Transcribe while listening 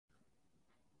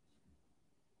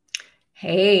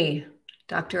Hey,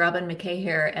 Dr. Robyn McKay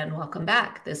here, and welcome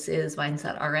back. This is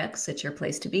Mindset RX. It's your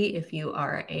place to be if you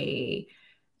are a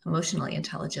emotionally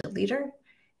intelligent leader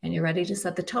and you're ready to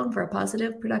set the tone for a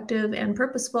positive, productive, and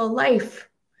purposeful life.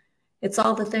 It's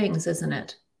all the things, isn't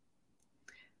it?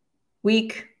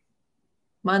 Week,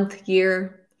 month,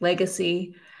 year,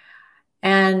 legacy.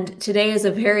 And today is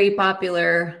a very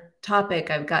popular topic.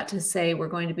 I've got to say, we're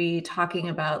going to be talking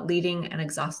about leading an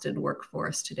exhausted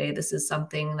workforce today. This is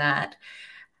something that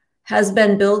has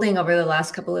been building over the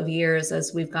last couple of years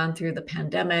as we've gone through the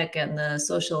pandemic and the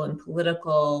social and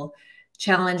political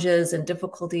challenges and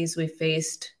difficulties we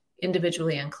faced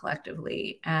individually and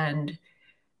collectively. And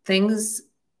things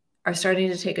are starting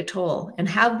to take a toll and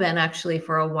have been actually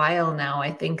for a while now.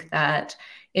 I think that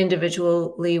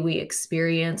individually we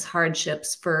experience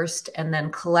hardships first, and then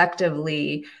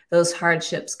collectively those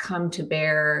hardships come to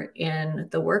bear in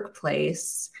the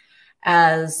workplace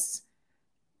as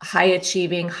high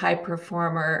achieving, high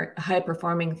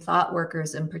performing thought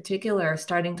workers in particular are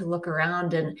starting to look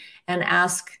around and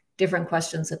ask different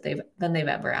questions than they've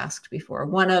ever asked before.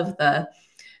 One of the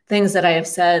things that I have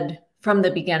said from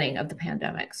the beginning of the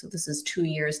pandemic, so this is 2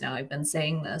 years now, I've been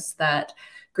saying this, that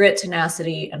grit,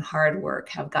 tenacity, and hard work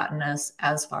have gotten us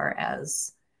as far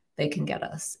as they can get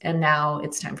us. And now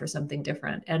it's time for something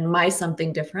different. And my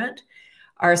something different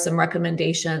are some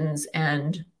recommendations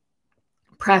and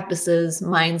practices,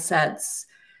 mindsets,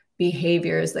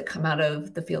 behaviors that come out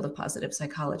of the field of positive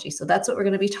psychology. So that's what we're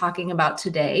going to be talking about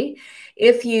today.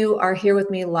 If you are here with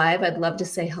me live, I'd love to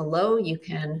say hello. You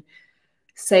can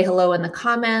say hello in the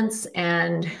comments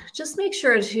and just make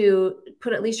sure to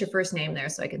put at least your first name there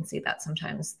so I can see that.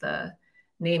 Sometimes the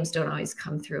names don't always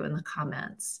come through in the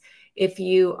comments. If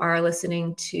you are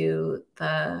listening to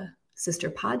the sister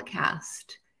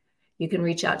podcast, you can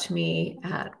reach out to me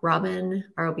at Robyn,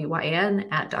 R-O-B-Y-N,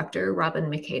 at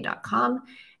drrobynmckay.com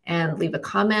and leave a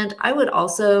comment. I would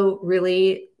also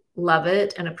really love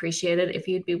it and appreciate it if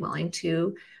you'd be willing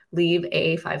to leave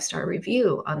a 5-star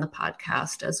review on the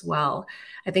podcast as well.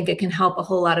 I think it can help a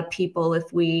whole lot of people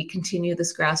if we continue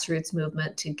this grassroots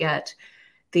movement to get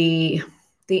the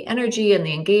energy and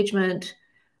the engagement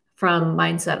from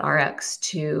Mindset RX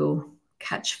to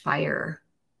catch fire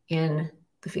in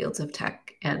the fields of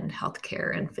tech and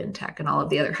healthcare and fintech and all of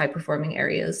the other high-performing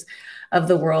areas of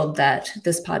the world that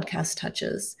this podcast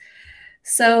touches.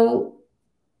 So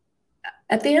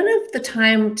at the end of the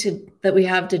time that we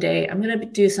have today, I'm going to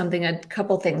do a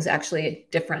couple things actually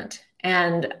different.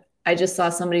 And I just saw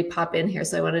somebody pop in here,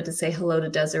 so I wanted to say hello to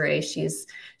Desiree. She's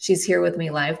here with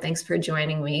me live. Thanks for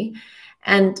joining me.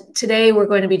 And today we're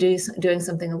going to be doing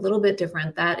something a little bit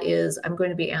different. That is, I'm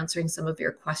going to be answering some of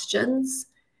your questions.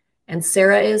 And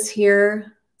Sarah is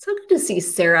here. So good to see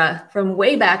Sarah from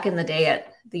way back in the day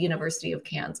at the University of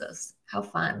Kansas. How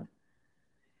fun.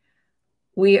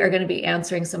 We are going to be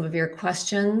answering some of your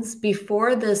questions.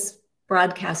 Before this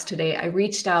broadcast today, I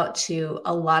reached out to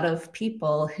a lot of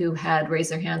people who had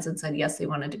raised their hands and said, yes, they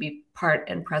wanted to be part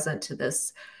and present to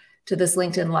this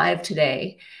LinkedIn Live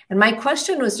today. And my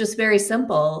question was just very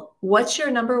simple. What's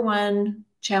your number one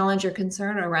challenge or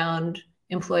concern around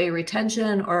employee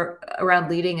retention or around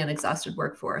leading an exhausted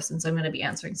workforce? And so I'm going to be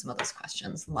answering some of those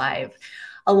questions live,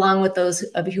 along with those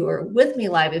of you who are with me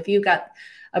live. If you've got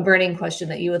a burning question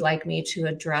that you would like me to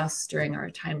address during our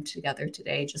time together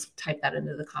today, just type that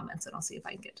into the comments and I'll see if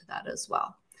I can get to that as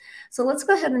well. So let's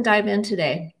go ahead and dive in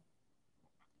today.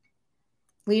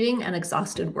 Leading an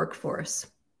exhausted workforce.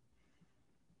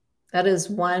 That is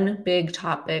one big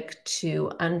topic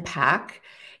to unpack.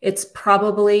 It's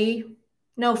probably,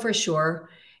 no, for sure,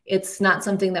 it's not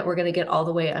something that we're going to get all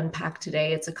the way unpacked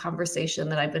today. It's a conversation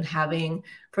that I've been having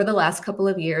for the last couple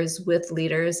of years with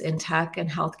leaders in tech and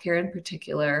healthcare in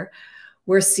particular.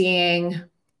 We're seeing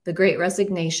the great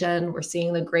resignation. We're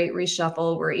seeing the great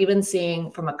reshuffle. We're even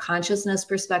seeing, from a consciousness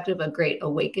perspective, a great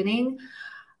awakening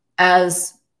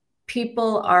as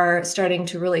people are starting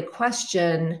to really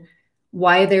question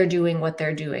why they're doing what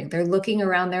they're doing. They're looking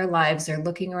around their lives, they're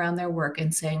looking around their work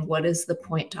and saying, what is the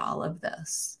point to all of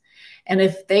this? And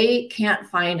if they can't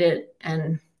find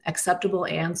an acceptable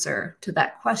answer to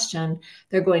that question,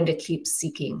 they're going to keep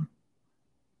seeking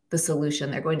the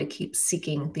solution. They're going to keep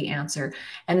seeking the answer.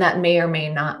 And that may or may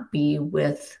not be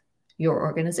with your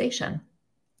organization,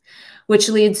 which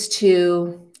leads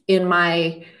to, in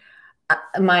my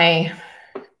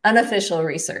unofficial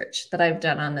research that I've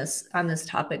done on this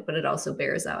topic, but it also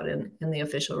bears out in the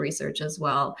official research as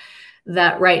well,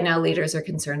 that right now leaders are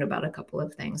concerned about a couple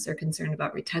of things. They're concerned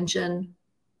about retention,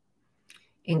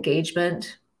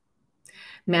 engagement,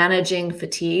 managing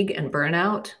fatigue and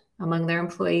burnout among their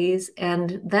employees,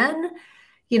 and then,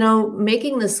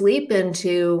 making this leap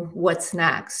into what's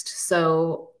next.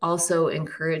 So also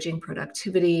encouraging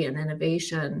productivity and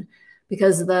innovation,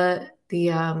 because the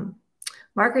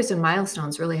markers and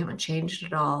milestones really haven't changed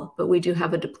at all, but we do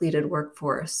have a depleted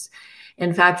workforce.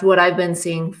 In fact, what I've been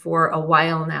seeing for a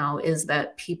while now is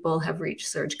that people have reached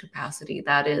surge capacity.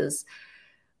 That is,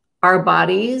 our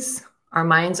bodies, our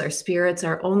minds, our spirits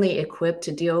are only equipped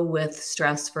to deal with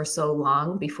stress for so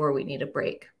long before we need a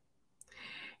break.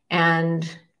 And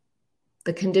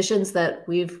the conditions that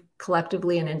we've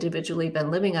collectively and individually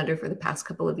been living under for the past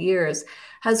couple of years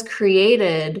has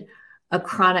created a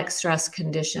chronic stress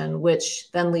condition,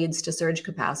 which then leads to surge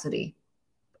capacity,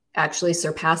 actually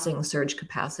surpassing surge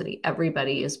capacity.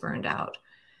 Everybody is burned out.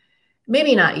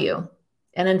 Maybe not you.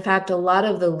 And in fact, a lot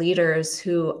of the leaders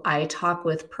who I talk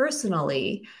with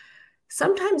personally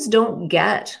sometimes don't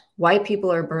get why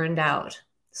people are burned out.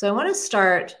 So I want to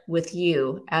start with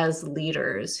you as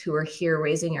leaders who are here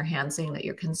raising your hand saying that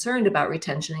you're concerned about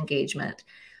retention, engagement,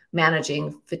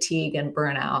 managing fatigue and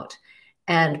burnout,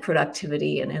 and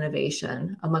productivity and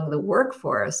innovation among the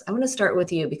workforce. I want to start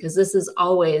with you because this is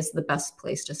always the best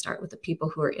place to start, with the people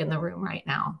who are in the room right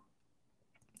now.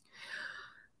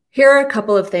 Here are a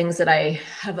couple of things that I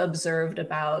have observed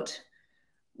about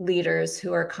leaders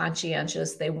who are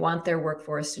conscientious. They want their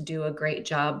workforce to do a great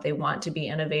job. They want to be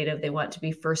innovative. They want to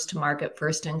be first to market,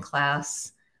 first in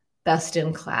class, best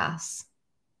in class.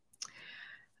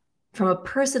 From a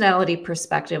personality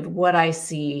perspective, what I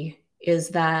see is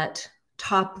that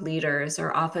top leaders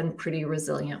are often pretty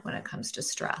resilient when it comes to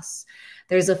stress.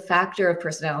 There's a factor of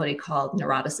personality called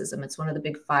neuroticism. It's one of the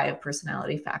big 5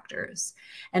 personality factors.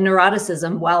 And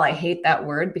neuroticism, while I hate that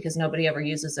word because nobody ever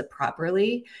uses it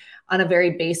properly, on a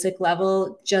very basic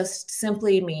level, just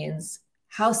simply means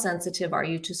how sensitive are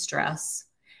you to stress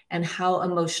and how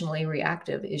emotionally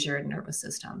reactive is your nervous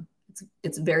system.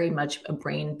 It's very much a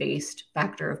brain-based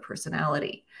factor of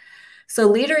personality. So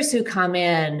leaders who come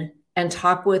in and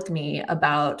talk with me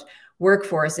about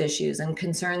workforce issues and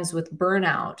concerns with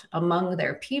burnout among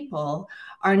their people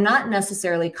are not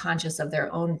necessarily conscious of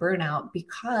their own burnout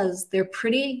because they're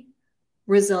pretty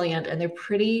resilient and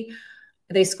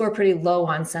they score pretty low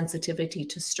on sensitivity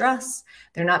to stress.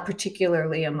 They're not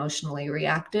particularly emotionally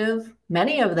reactive.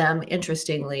 Many of them,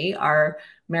 interestingly, are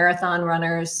marathon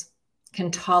runners, can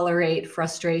tolerate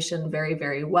frustration very,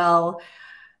 very well,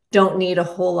 don't need a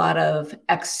whole lot of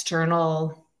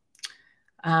external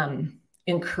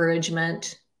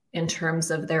encouragement in terms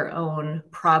of their own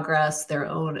progress, their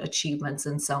own achievements,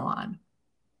 and so on.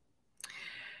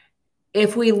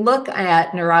 If we look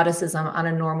at neuroticism on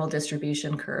a normal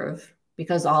distribution curve,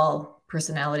 because all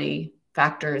personality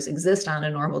factors exist on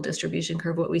a normal distribution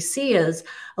curve, what we see is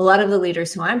a lot of the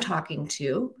leaders who I'm talking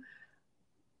to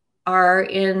are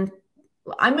in,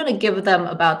 I'm going to give them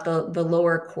about the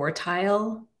lower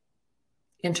quartile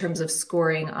in terms of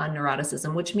scoring on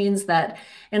neuroticism, which means that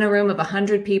in a room of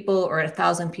 100 people or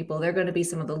 1,000 people, they're going to be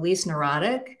some of the least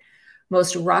neurotic,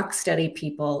 most rock steady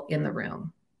people in the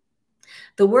room.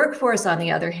 The workforce, on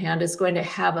the other hand, is going to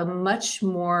have a much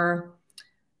more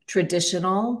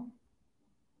traditional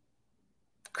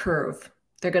curve.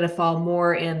 They're going to fall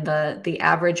more in the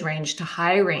average range to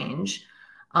high range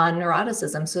on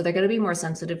neuroticism. So they're going to be more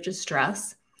sensitive to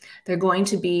stress. They're going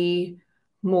to be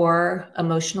more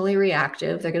emotionally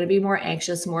reactive. They're going to be more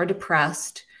anxious, more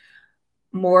depressed,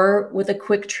 more with a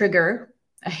quick trigger,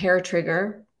 a hair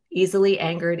trigger, easily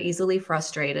angered, easily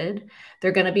frustrated.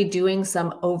 They're going to be doing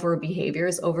some over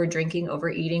behaviors, over drinking,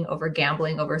 overeating, over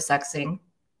gambling, over sexing,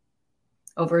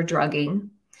 over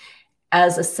drugging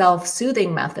as a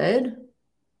self-soothing method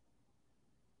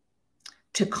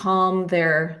to calm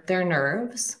their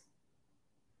nerves,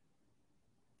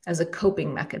 as a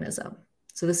coping mechanism.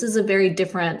 So this is a very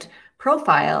different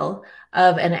profile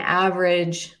of an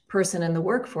average person in the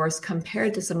workforce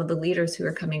compared to some of the leaders who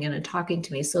are coming in and talking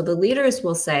to me. So the leaders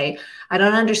will say, I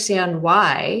don't understand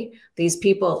why these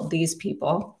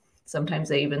people, sometimes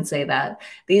they even say that,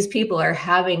 these people are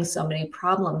having so many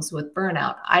problems with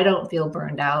burnout. I don't feel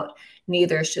burned out,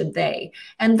 neither should they.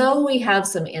 And though we have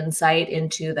some insight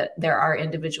into that there are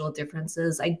individual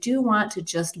differences, I do want to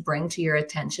just bring to your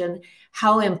attention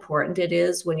how important it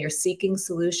is when you're seeking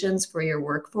solutions for your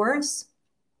workforce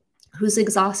who's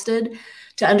exhausted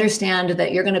to understand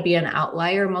that you're going to be an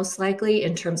outlier most likely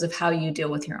in terms of how you deal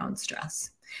with your own stress.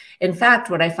 In fact,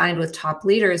 what I find with top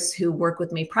leaders who work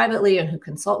with me privately and who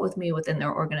consult with me within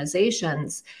their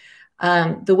organizations,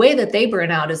 the way that they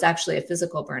burn out is actually a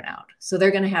physical burnout. So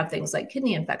they're going to have things like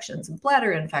kidney infections and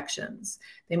bladder infections.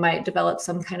 They might develop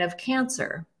some kind of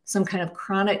cancer, some kind of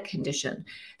chronic condition.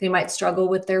 They might struggle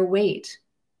with their weight.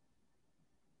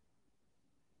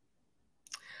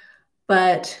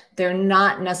 but they're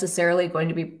not necessarily going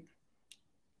to be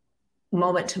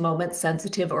moment to moment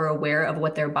sensitive or aware of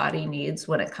what their body needs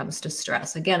when it comes to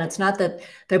stress. Again, it's not that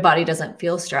their body doesn't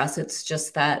feel stress. It's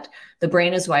just that the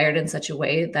brain is wired in such a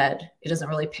way that it doesn't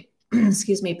really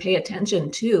pay attention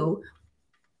to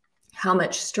how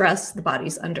much stress the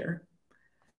body's under.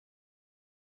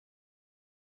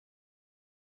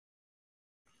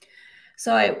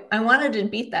 So I wanted to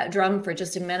beat that drum for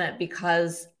just a minute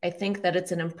because I think that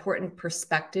it's an important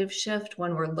perspective shift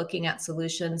when we're looking at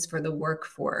solutions for the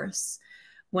workforce.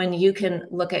 When you can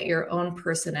look at your own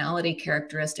personality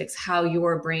characteristics, how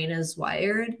your brain is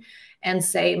wired, and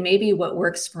say, maybe what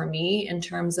works for me in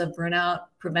terms of burnout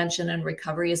prevention and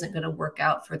recovery isn't going to work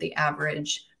out for the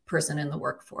average person in the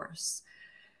workforce.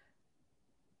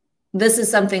 This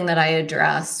is something that I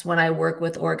address when I work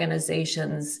with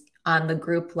organizations on the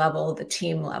group level, the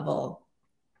team level,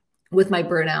 with my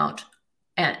burnout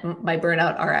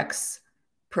RX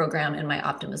program and my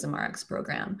optimism RX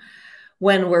program,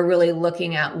 when we're really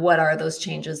looking at what are those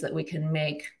changes that we can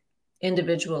make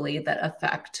individually that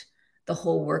affect the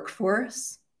whole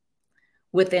workforce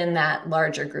within that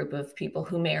larger group of people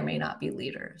who may or may not be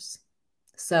leaders.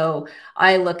 So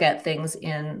I look at things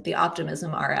in the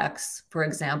optimism RX, for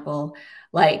example,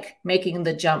 like making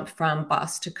the jump from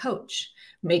boss to coach,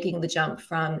 making the jump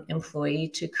from employee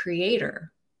to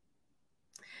creator.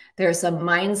 There are some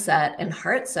mindset and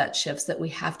heart set shifts that we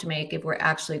have to make if we're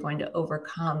actually going to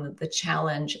overcome the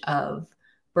challenge of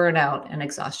burnout and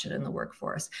exhaustion in the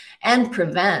workforce and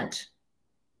prevent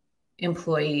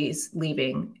employees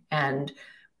leaving and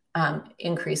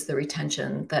increase the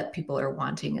retention that people are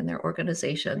wanting in their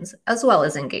organizations, as well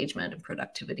as engagement and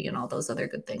productivity and all those other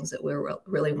good things that we're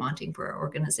really wanting for our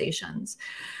organizations.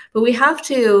 But we have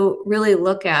to really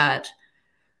look at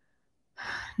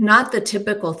not the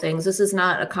typical things. This is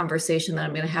not a conversation that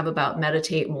I'm going to have about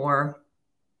meditate more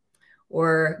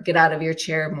or get out of your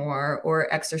chair more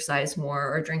or exercise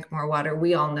more or drink more water.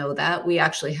 We all know that. We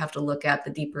actually have to look at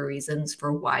the deeper reasons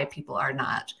for why people are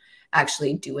not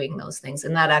actually doing those things.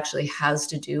 And that actually has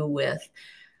to do with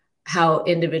how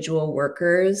individual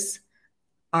workers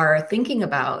are thinking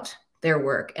about their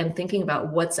work and thinking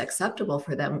about what's acceptable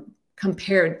for them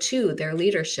compared to their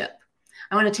leadership.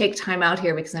 I want to take time out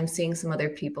here because I'm seeing some other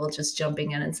people just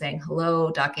jumping in and saying, hello,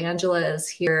 Doc Angela is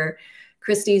here.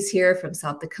 Christy's here from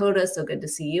South Dakota. So good to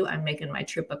see you. I'm making my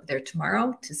trip up there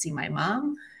tomorrow to see my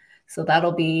mom. So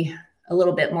that'll be a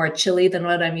little bit more chilly than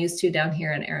what I'm used to down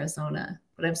here in Arizona.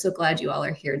 But I'm so glad you all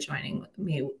are here joining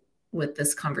me with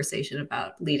this conversation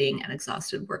about leading an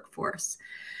exhausted workforce.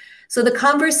 So the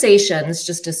conversations,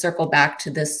 just to circle back to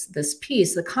this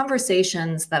piece, the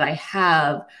conversations that I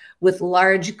have with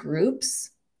large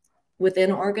groups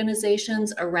within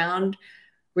organizations around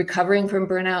recovering from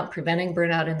burnout, preventing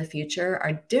burnout in the future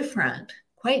are different,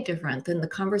 quite different than the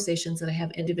conversations that I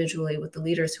have individually with the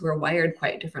leaders who are wired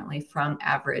quite differently from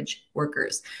average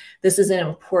workers. This is an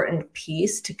important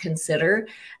piece to consider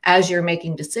as you're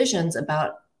making decisions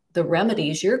about the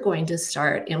remedies you're going to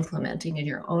start implementing in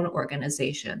your own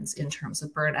organizations in terms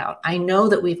of burnout. I know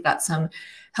that we've got some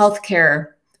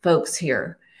healthcare folks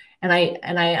here, and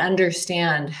I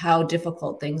understand how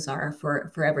difficult things are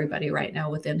for everybody right now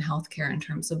within healthcare in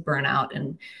terms of burnout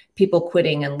and people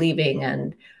quitting and leaving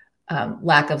and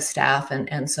lack of staff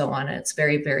and so on. And it's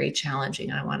very, very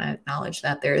challenging. I want to acknowledge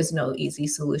that there is no easy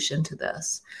solution to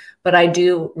this. But I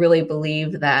do really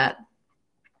believe that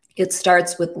it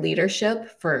starts with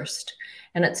leadership first,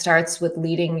 and it starts with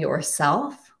leading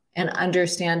yourself and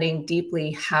understanding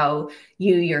deeply how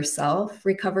you yourself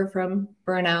recover from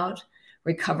burnout,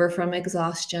 recover from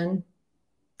exhaustion,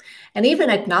 and even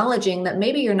acknowledging that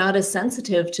maybe you're not as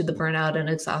sensitive to the burnout and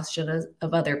exhaustion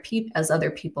as other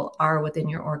people are within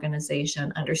your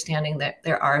organization, understanding that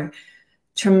there are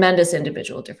tremendous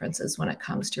individual differences when it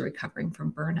comes to recovering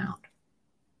from burnout.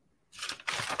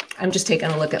 I'm just taking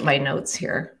a look at my notes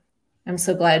here. I'm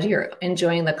so glad you're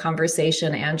enjoying the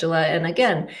conversation, Angela. And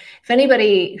again, if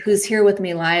anybody who's here with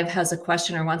me live has a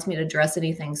question or wants me to address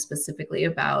anything specifically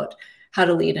about how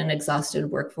to lead an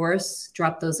exhausted workforce,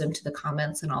 drop those into the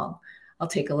comments and I'll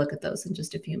take a look at those in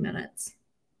just a few minutes.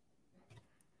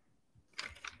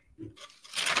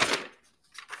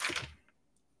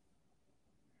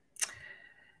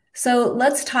 So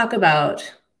let's talk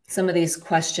about some of these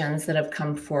questions that have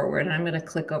come forward. I'm going to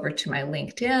click over to my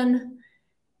LinkedIn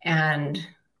and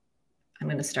I'm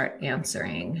going to start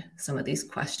answering some of these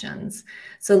questions.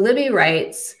 So Libby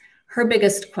writes, her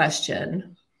biggest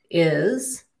question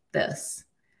is this: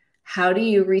 how do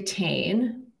you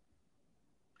retain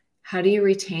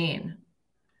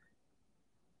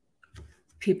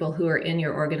people who are in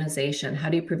your organization? How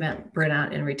do you prevent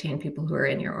burnout and retain people who are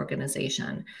in your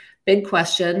organization? Big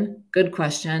question, good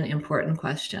question, important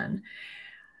question.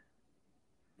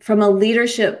 From a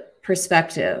leadership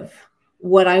perspective,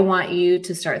 what I want you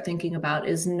to start thinking about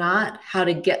is not how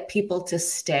to get people to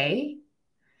stay,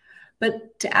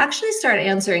 but to actually start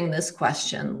answering this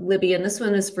question, Libby, and this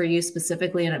one is for you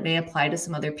specifically, and it may apply to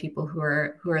some other people who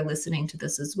are listening to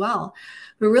this as well,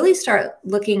 but really start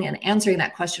looking and answering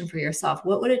that question for yourself.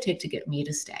 What would it take to get me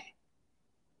to stay?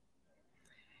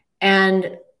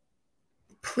 And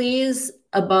please,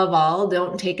 above all,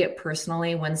 don't take it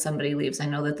personally when somebody leaves. I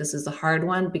know that this is a hard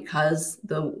one because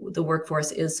the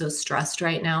workforce is so stressed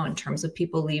right now in terms of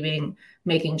people leaving,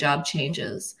 making job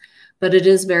changes. But it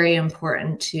is very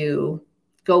important to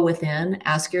go within,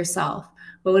 ask yourself,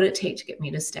 what would it take to get me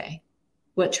to stay?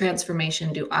 What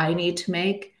transformation do I need to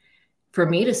make for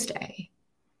me to stay?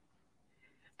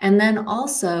 And then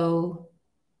also,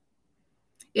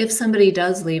 if somebody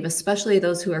does leave, especially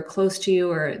those who are close to you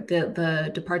or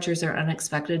the departures are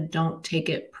unexpected, don't take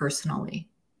it personally.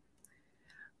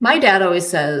 My dad always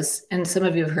says, and some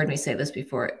of you have heard me say this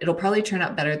before, it'll probably turn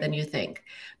out better than you think.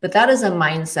 But that is a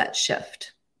mindset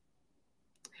shift.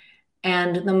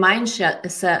 And the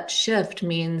mindset shift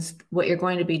means what you're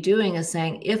going to be doing is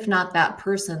saying, if not that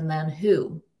person, then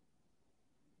who?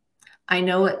 I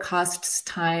know it costs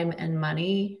time and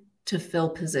money to fill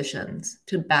positions,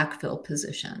 to backfill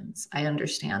positions. I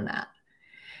understand that.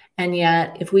 And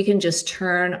yet, if we can just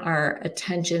turn our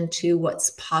attention to what's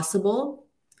possible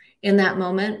in that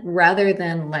moment, rather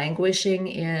than languishing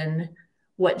in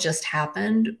what just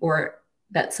happened or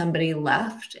that somebody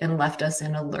left and left us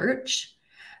in a lurch,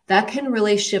 that can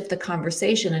really shift the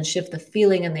conversation and shift the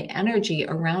feeling and the energy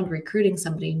around recruiting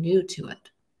somebody new to it.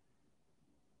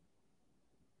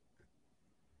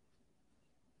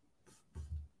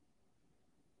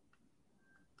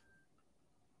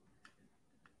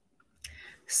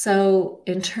 So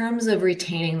in terms of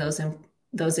retaining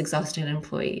those exhausted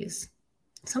employees,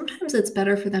 sometimes it's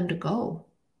better for them to go.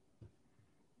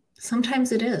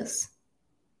 Sometimes it is.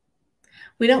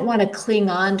 We don't want to cling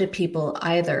on to people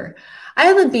either. I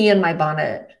have a bee in my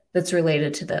bonnet that's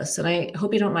related to this, and I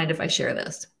hope you don't mind if I share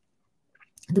this.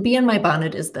 The bee in my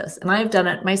bonnet is this, and I've done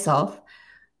it myself,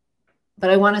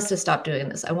 but I want us to stop doing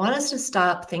this. I want us to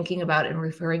stop thinking about and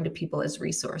referring to people as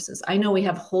resources. I know we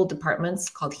have whole departments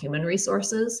called human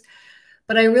resources,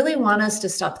 but I really want us to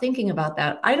stop thinking about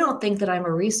that. I don't think that I'm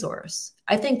a resource.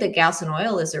 I think that gas and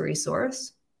oil is a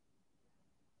resource.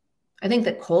 I think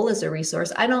that coal is a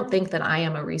resource. I don't think that I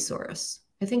am a resource.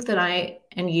 I think that I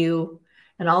and you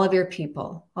and all of your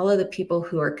people, all of the people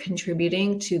who are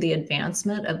contributing to the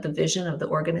advancement of the vision of the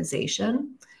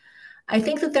organization, I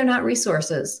think that they're not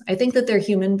resources. I think that they're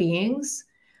human beings.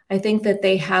 I think that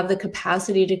they have the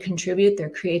capacity to contribute their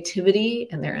creativity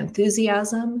and their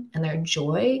enthusiasm and their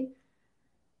joy.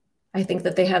 I think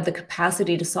that they have the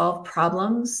capacity to solve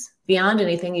problems beyond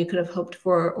anything you could have hoped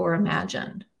for or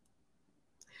imagined.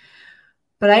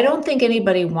 But I don't think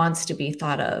anybody wants to be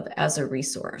thought of as a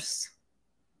resource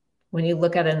when you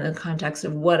look at it in the context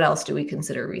of what else do we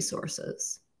consider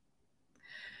resources.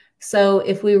 So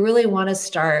if we really want to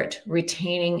start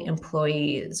retaining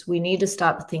employees, we need to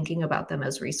stop thinking about them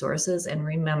as resources and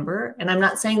remember, and I'm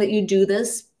not saying that you do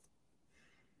this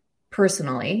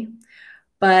personally,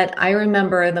 but I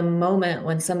remember the moment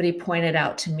when somebody pointed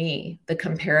out to me the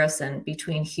comparison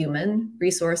between human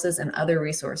resources and other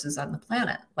resources on the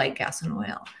planet, like gas and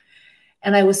oil.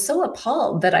 And I was so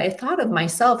appalled that I thought of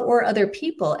myself or other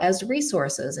people as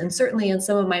resources. And certainly in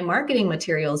some of my marketing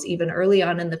materials, even early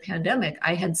on in the pandemic,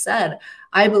 I had said,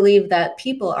 I believe that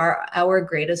people are our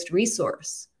greatest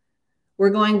resource. We're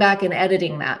going back and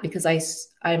editing that because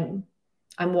I'm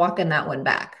walking that one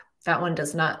back. That one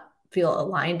does not feel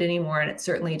aligned anymore. And it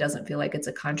certainly doesn't feel like it's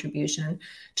a contribution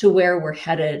to where we're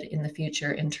headed in the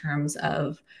future in terms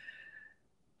of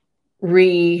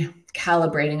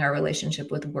recalibrating our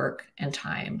relationship with work and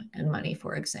time and money,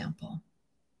 for example.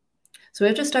 So we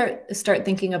have to start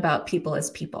thinking about people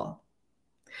as people.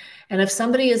 And if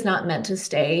somebody is not meant to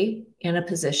stay in a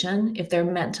position, if they're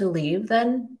meant to leave,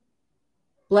 then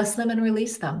bless them and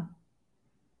release them.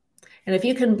 And if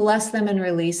you can bless them and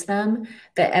release them,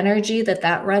 the energy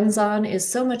that runs on is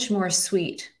so much more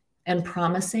sweet and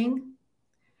promising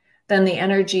than the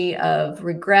energy of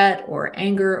regret or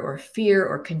anger or fear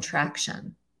or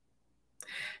contraction.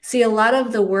 See, a lot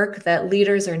of the work that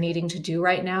leaders are needing to do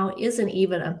right now isn't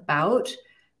even about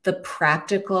the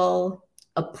practical,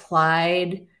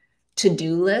 applied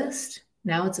to-do list.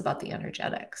 Now it's about the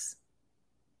energetics.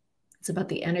 It's about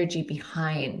the energy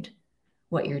behind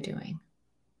what you're doing.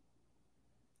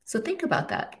 So think about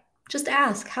that. Just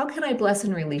ask, how can I bless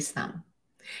and release them?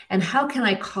 And how can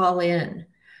I call in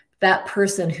that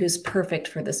person who's perfect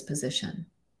for this position?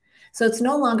 So it's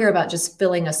no longer about just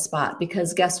filling a spot,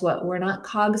 because guess what? We're not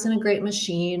cogs in a great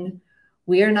machine.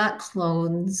 We are not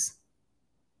clones.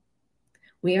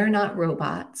 We are not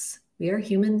robots. We are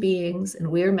human beings, and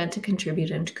we are meant to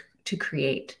contribute and to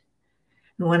create.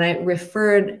 And when I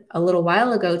referred a little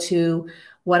while ago to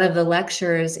one of the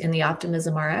lectures in the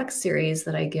Optimism RX series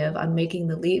that I give on making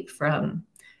the leap from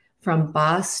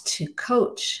boss to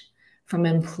coach, from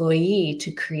employee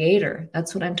to creator,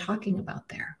 that's what I'm talking about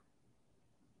there.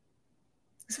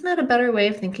 Isn't that a better way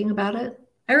of thinking about it?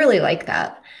 I really like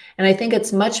that. And I think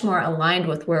it's much more aligned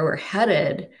with where we're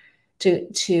headed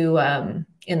to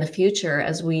in the future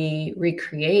as we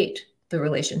recreate the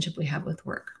relationship we have with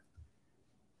work.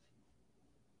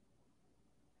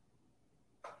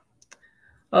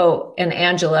 Oh, and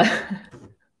Angela,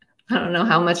 I don't know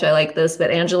how much I like this,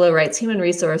 but Angela writes, human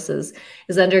resources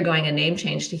is undergoing a name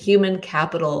change to human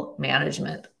capital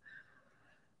management.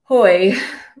 Hoy,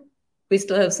 we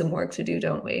still have some work to do,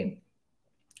 don't we?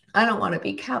 I don't want to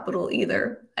be capital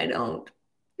either. I don't.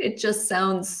 It just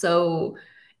sounds so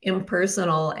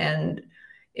impersonal, and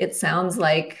it sounds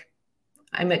like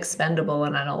I'm expendable,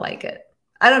 and I don't like it.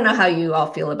 I don't know how you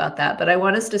all feel about that, but I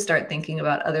want us to start thinking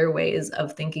about other ways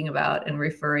of thinking about and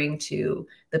referring to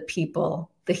the people,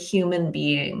 the human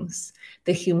beings,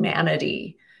 the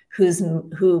humanity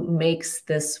who makes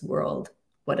this world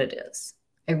what it is.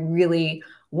 I really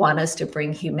want us to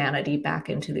bring humanity back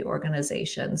into the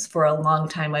organizations. For a long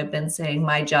time, I've been saying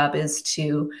my job is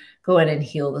to go in and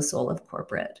heal the soul of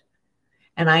corporate.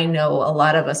 And I know a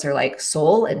lot of us are like,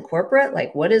 soul and corporate?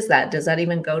 Like, what is that? Does that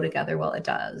even go together? Well, it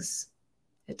does.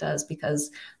 It does,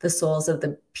 because the souls of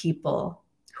the people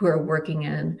who are working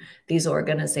in these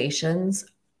organizations,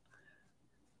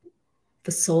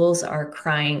 the souls are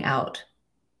crying out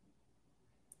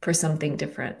for something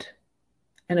different.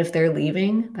 And if they're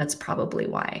leaving, that's probably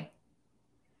why.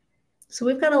 So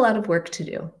we've got a lot of work to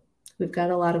do. We've got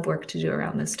a lot of work to do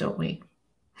around this, don't we?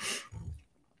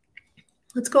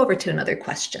 Let's go over to another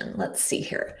question. Let's see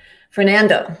here.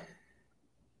 Fernando,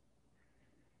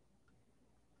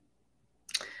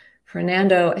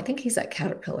 I think he's at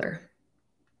Caterpillar.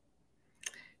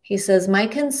 He says, my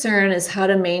concern is how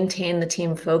to maintain the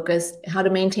team focused, how to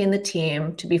maintain the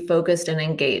team to be focused and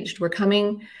engaged. We're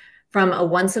coming from a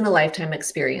once-in-a-lifetime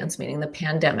experience, meaning the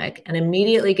pandemic, and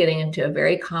immediately getting into a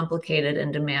very complicated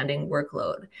and demanding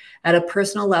workload. At a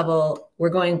personal level, we're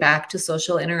going back to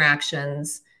social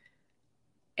interactions,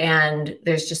 and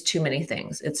there's just too many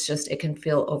things. It's just, it can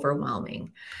feel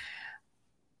overwhelming.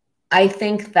 I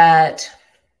think that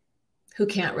who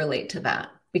can't relate to that,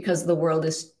 because the world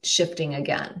is shifting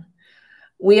again.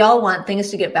 We all want things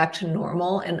to get back to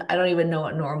normal, and I don't even know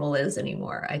what normal is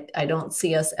anymore. I don't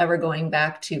see us ever going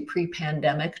back to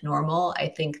pre-pandemic normal. I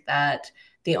think that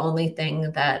the only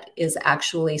thing that is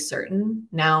actually certain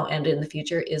now and in the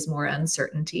future is more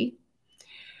uncertainty.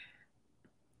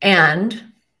 And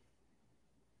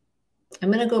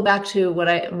I'm going to go back to what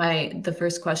the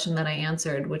first question that I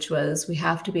answered, which was, we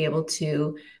have to be able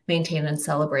to maintain and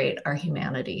celebrate our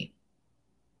humanity.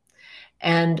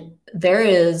 And there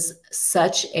is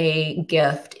such a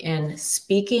gift in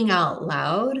speaking out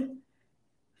loud,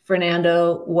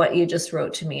 Fernando, what you just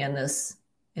wrote to me in this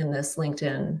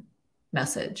LinkedIn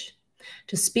message.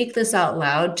 To speak this out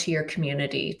loud to your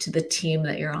community, to the team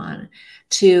that you're on,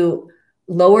 to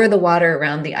lower the water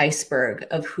around the iceberg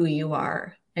of who you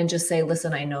are, and just say,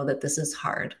 listen, I know that this is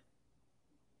hard.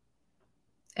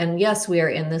 And yes, we are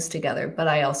in this together, but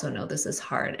I also know this is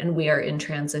hard, and we are in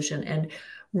transition, and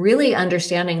really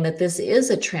understanding that this is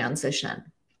a transition.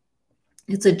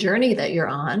 It's a journey that you're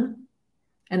on,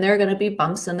 and there are going to be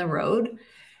bumps in the road.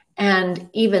 And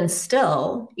even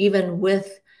still, even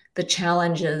with the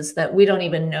challenges that we don't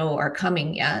even know are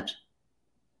coming yet,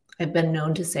 I've been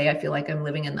known to say, I feel like I'm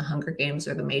living in the Hunger Games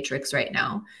or the Matrix right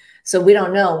now. So we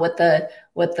don't know what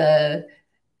the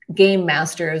game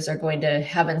masters are going to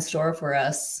have in store for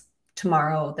us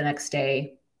tomorrow, the next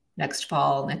day, next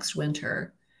fall, next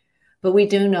winter. But we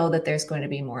do know that there's going to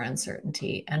be more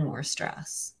uncertainty and more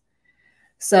stress.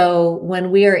 So when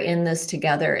we are in this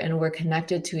together and we're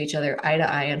connected to each other eye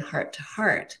to eye and heart to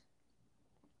heart,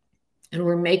 and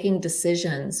we're making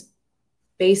decisions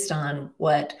based on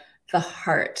what the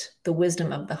heart, the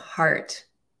wisdom of the heart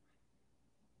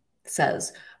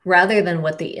says, rather than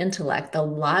what the intellect, the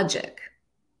logic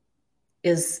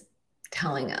is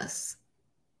telling us.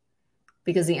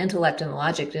 Because the intellect and the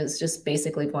logic is just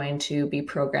basically going to be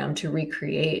programmed to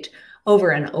recreate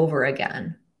over and over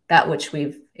again that which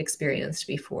we've experienced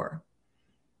before.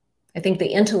 I think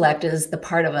the intellect is the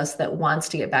part of us that wants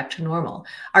to get back to normal.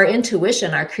 Our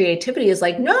intuition, our creativity is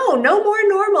like, no, no more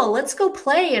normal. Let's go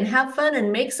play and have fun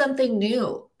and make something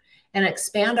new and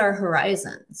expand our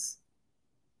horizons.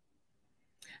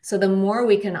 So the more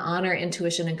we can honor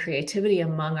intuition and creativity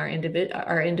among our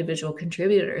individual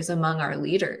contributors, among our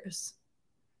leaders,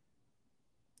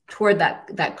 toward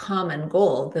that common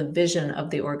goal, the vision of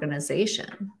the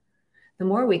organization, the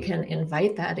more we can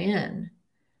invite that in.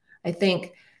 I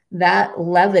think that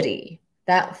levity,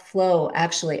 that flow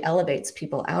actually elevates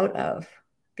people out of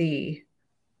the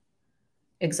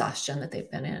exhaustion that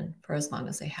they've been in for as long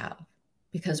as they have,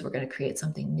 because we're going to create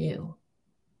something new,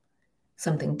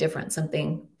 something different,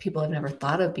 something people have never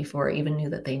thought of before, or even knew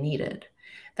that they needed.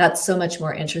 That's so much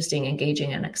more interesting,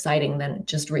 engaging, and exciting than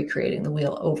just recreating the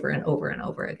wheel over and over and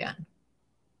over again.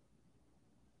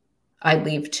 I'd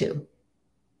leave too.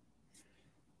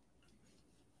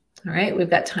 All right, we've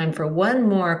got time for one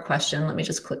more question. Let me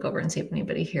just click over and see if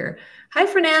anybody here. Hi,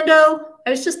 Fernando.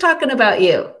 I was just talking about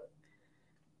you.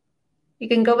 You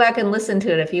can go back and listen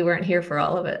to it if you weren't here for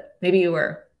all of it. Maybe you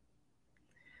were.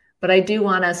 But I do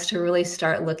want us to really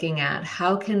start looking at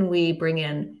how can we bring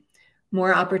in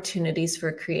more opportunities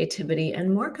for creativity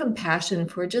and more compassion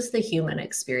for just the human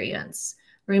experience.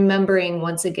 Remembering,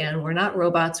 once again, we're not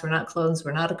robots, we're not clones,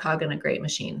 we're not a cog in a great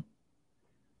machine.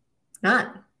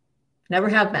 Not. Never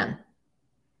have been,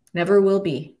 never will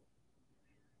be.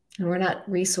 And we're not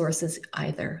resources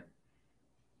either.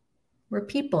 We're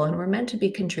people and we're meant to be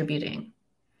contributing.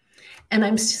 And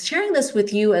I'm sharing this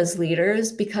with you as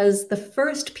leaders because the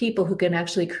first people who can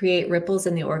actually create ripples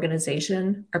in the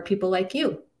organization are people like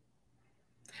you.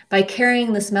 By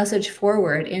carrying this message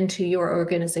forward into your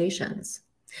organizations,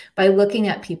 by looking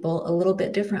at people a little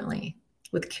bit differently,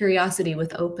 with curiosity,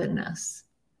 with openness,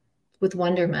 with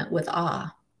wonderment, with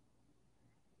awe,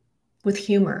 with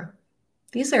humor.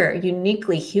 These are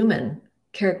uniquely human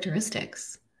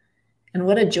characteristics. And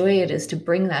what a joy it is to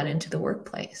bring that into the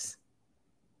workplace,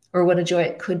 or what a joy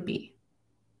it could be.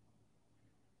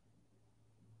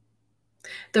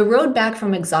 The road back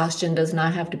from exhaustion does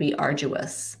not have to be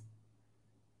arduous,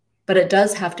 but it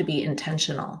does have to be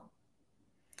intentional.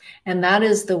 And that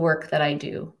is the work that I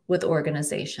do with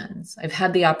organizations. I've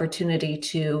had the opportunity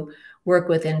to work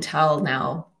with Intel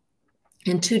now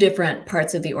in 2 different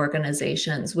parts of the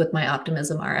organizations with my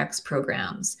Optimism RX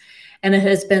programs. And it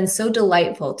has been so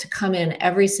delightful to come in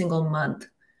every single month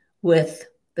with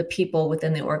the people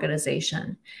within the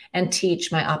organization and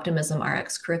teach my Optimism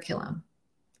RX curriculum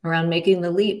around making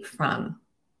the leap from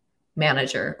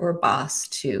manager or boss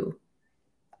to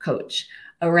coach,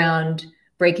 around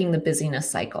breaking the busyness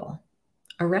cycle,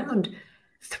 around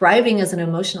thriving as an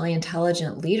emotionally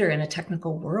intelligent leader in a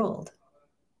technical world,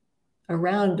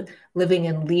 around living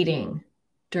and leading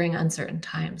during uncertain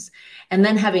times, and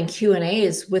then having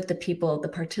Q&As with the people, the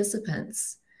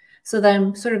participants, so that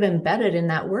I'm sort of embedded in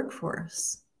that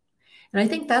workforce. And I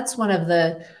think that's one of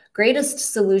the greatest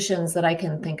solutions that I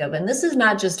can think of. And this is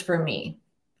not just for me.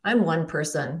 I'm one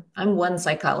person. I'm one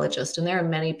psychologist, and there are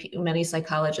many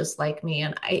psychologists like me.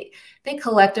 And I think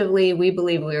collectively, we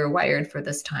believe we were wired for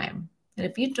this time. And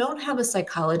if you don't have a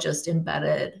psychologist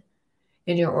embedded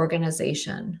in your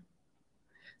organization,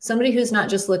 somebody who's not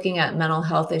just looking at mental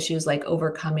health issues like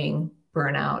overcoming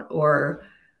burnout or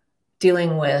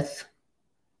dealing with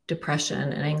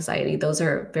depression and anxiety, those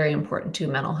are very important too.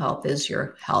 Mental health, is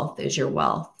your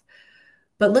wealth.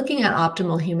 But looking at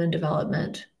optimal human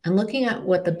development and looking at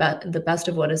what the best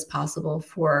of what is possible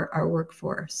for our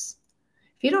workforce.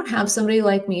 If you don't have somebody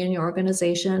like me in your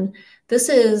organization, this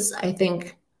is, I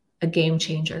think, a game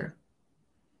changer.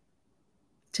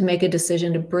 To make a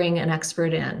decision to bring an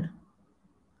expert in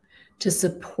to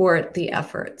support the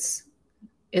efforts.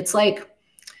 It's like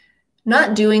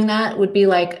not doing that would be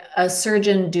like a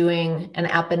surgeon doing an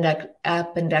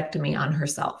appendectomy on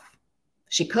herself.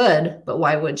 She could, but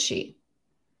why would she?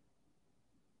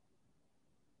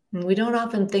 And we don't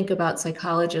often think about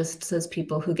psychologists as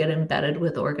people who get embedded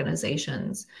with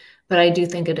organizations, but I do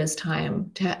think it is time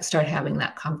to start having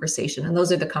that conversation. And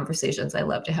those are the conversations I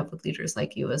love to have with leaders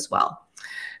like you as well.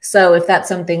 So if that's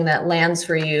something that lands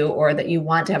for you or that you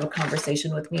want to have a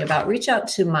conversation with me about, reach out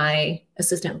to my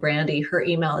assistant, Brandy. Her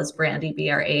email is Brandy,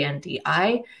 Brandi,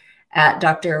 at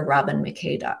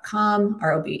drrobynmckay.com,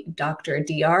 Dr.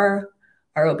 Dr.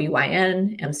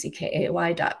 ROBYN,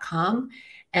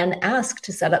 and ask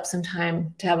to set up some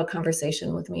time to have a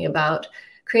conversation with me about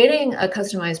creating a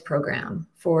customized program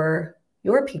for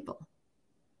your people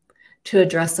to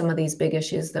address some of these big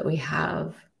issues that we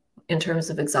have in terms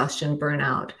of exhaustion,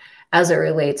 burnout, as it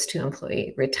relates to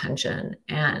employee retention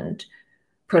and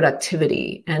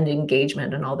productivity and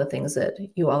engagement and all the things that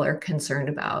you all are concerned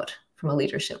about from a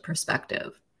leadership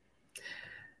perspective.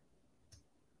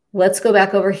 Let's go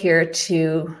back over here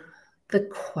to the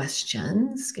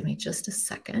questions. Give me just a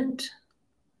second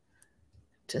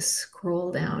to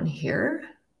scroll down here.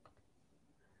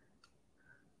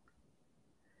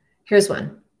 Here's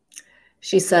one.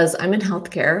 She says, I'm in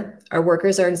healthcare. Our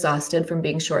workers are exhausted from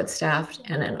being short-staffed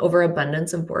and an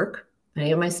overabundance of work.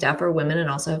 Many of my staff are women and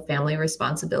also have family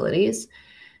responsibilities.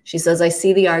 She says, I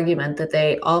see the argument that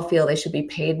they all feel they should be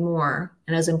paid more.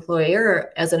 And as an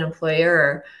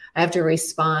employer, I have to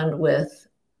respond with,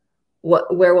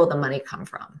 where will the money come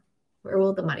from? Where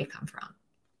will the money come from?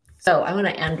 So I want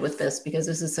to end with this because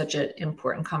this is such an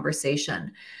important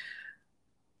conversation.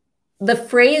 The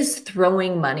phrase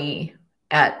throwing money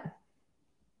at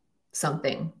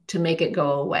something to make it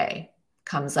go away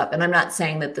comes up. And I'm not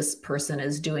saying that this person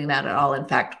is doing that at all. In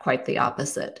fact, quite the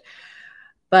opposite.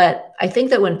 But I think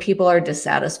that when people are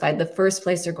dissatisfied, the first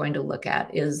place they're going to look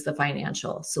at is the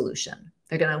financial solution.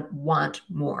 They're going to want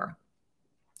more.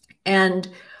 And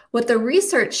what the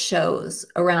research shows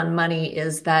around money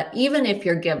is that even if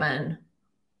you're given,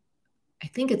 I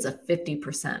think it's a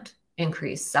 50%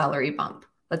 increase salary bump.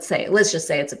 Let's just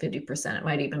say it's a 50%. It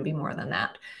might even be more than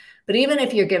that. But even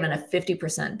if you're given a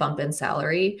 50% bump in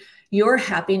salary, your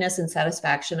happiness and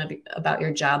satisfaction about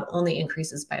your job only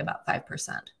increases by about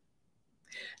 5%.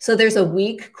 So there's a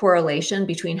weak correlation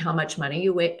between how much money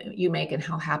you make and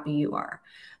how happy you are.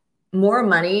 More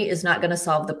money is not going to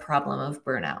solve the problem of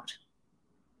burnout.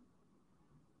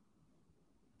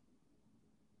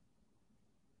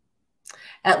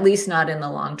 At least not in the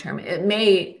long term. It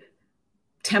may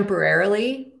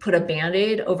temporarily put a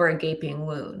Band-Aid over a gaping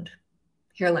wound.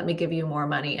 Here, let me give you more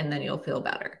money and then you'll feel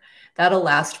better. That'll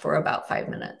last for about 5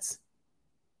 minutes.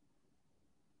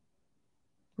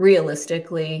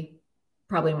 Realistically,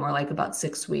 probably more like about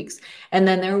 6 weeks. And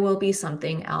then there will be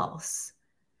something else.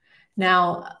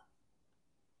 Now,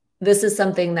 this is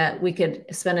something that we could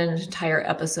spend an entire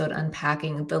episode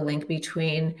unpacking, the link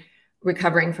between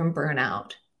recovering from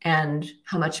burnout and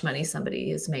how much money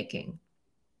somebody is making.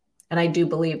 And I do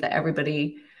believe that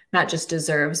everybody not just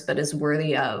deserves, but is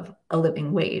worthy of a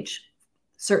living wage,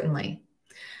 certainly.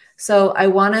 So I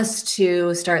want us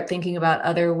to start thinking about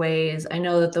other ways. I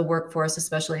know that the workforce,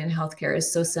 especially in healthcare,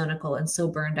 is so cynical and so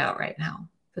burned out right now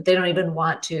that they don't even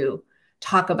want to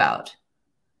talk about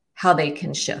how they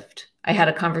can shift. I had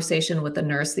a conversation with a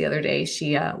nurse the other day.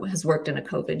 She has worked in a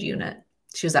COVID unit.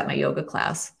 She was at my yoga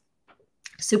class,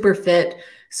 super fit,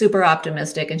 super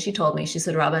optimistic. And she told me, she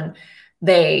said, Robyn,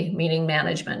 they, meaning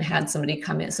management, had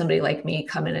somebody like me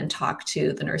come in and talk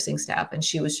to the nursing staff. And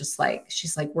she was just like,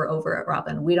 she's like, we're over it,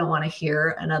 Robyn. We don't want to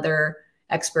hear another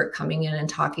expert coming in and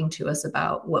talking to us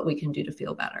about what we can do to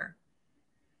feel better.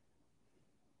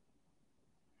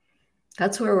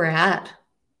 That's where we're at.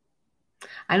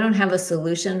 I don't have a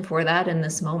solution for that in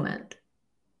this moment.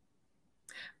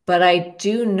 But I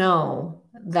do know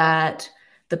that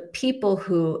the people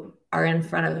who are in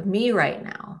front of me right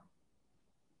now,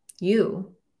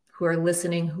 you who are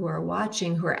listening, who are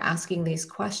watching, who are asking these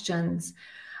questions,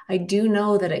 I do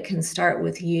know that it can start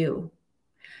with you.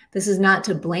 This is not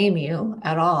to blame you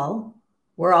at all.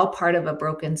 We're all part of a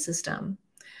broken system.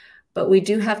 But we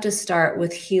do have to start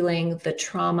with healing the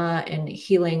trauma and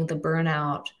healing the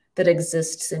burnout that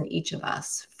exists in each of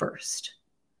us first.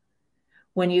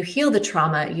 When you heal the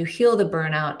trauma, you heal the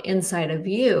burnout inside of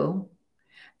you,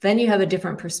 then you have a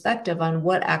different perspective on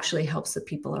what actually helps the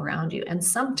people around you. And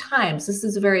sometimes, this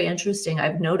is very interesting,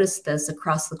 I've noticed this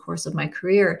across the course of my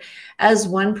career, as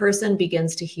one person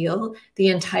begins to heal, the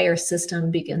entire system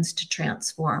begins to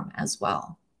transform as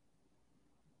well.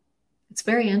 It's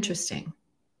very interesting.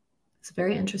 It's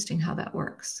very interesting how that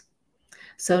works.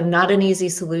 So not an easy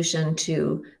solution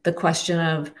to the question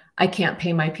of, I can't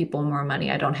pay my people more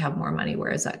money. I don't have more money.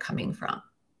 Where is that coming from?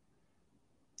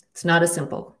 It's not a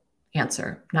simple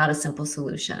answer, not a simple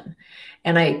solution.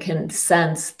 And I can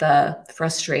sense the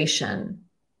frustration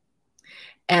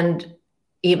and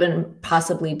even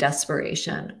possibly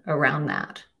desperation around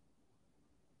that.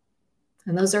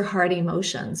 And those are hard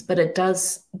emotions, but it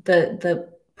does, the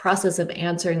process of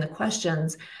answering the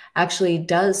questions actually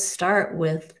does start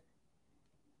with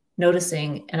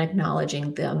noticing and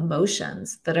acknowledging the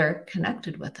emotions that are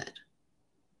connected with it.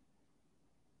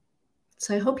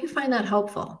 So I hope you find that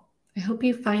helpful. I hope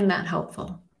you find that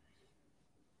helpful.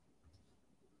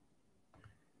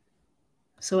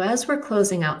 So as we're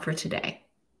closing out for today,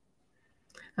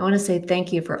 I want to say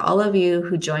thank you for all of you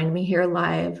who joined me here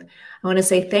live. I want to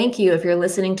say thank you if you're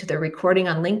listening to the recording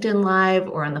on LinkedIn Live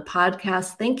or on the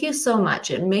podcast. Thank you so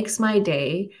much. It makes my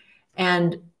day,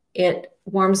 and it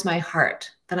warms my heart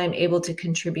that I'm able to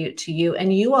contribute to you,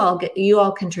 and you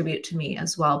all contribute to me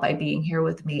as well by being here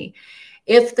with me.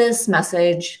 If this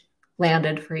message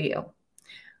landed for you,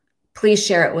 please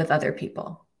share it with other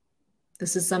people.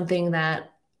 This is something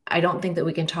that I don't think that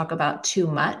we can talk about too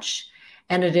much,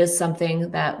 and it is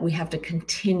something that we have to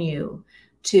continue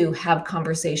to have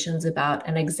conversations about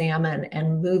and examine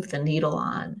and move the needle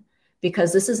on,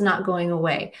 because this is not going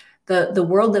away. The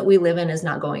world that we live in is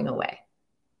not going away.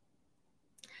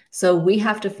 So we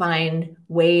have to find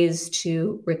ways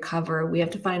to recover. We have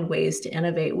to find ways to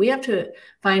innovate. We have to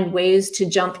find ways to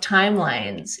jump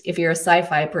timelines. If you're a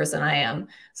sci-fi person, I am.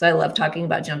 So I love talking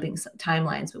about jumping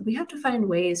timelines, but we have to find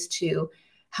ways to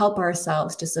help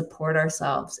ourselves, to support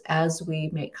ourselves as we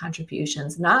make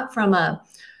contributions, not from a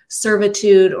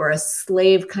servitude or a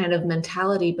slave kind of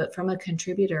mentality, but from a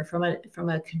contributor, from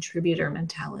a contributor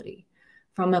mentality.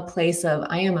 From a place of,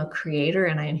 I am a creator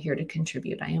and I am here to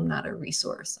contribute. I am not a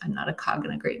resource. I'm not a cog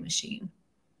in a great machine.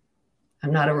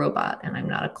 I'm not a robot and I'm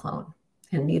not a clone.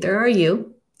 And neither are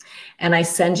you. And I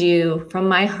send you from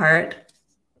my heart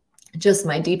just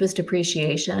my deepest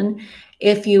appreciation.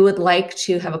 If you would like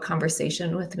to have a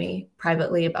conversation with me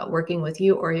privately about working with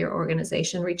you or your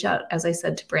organization, reach out, as I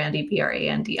said, to Brandi,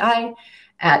 Brandi,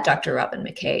 at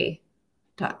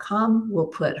drrobynmckay.com. We'll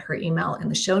put her email in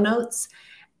the show notes.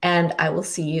 And I will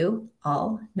see you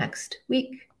all next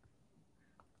week.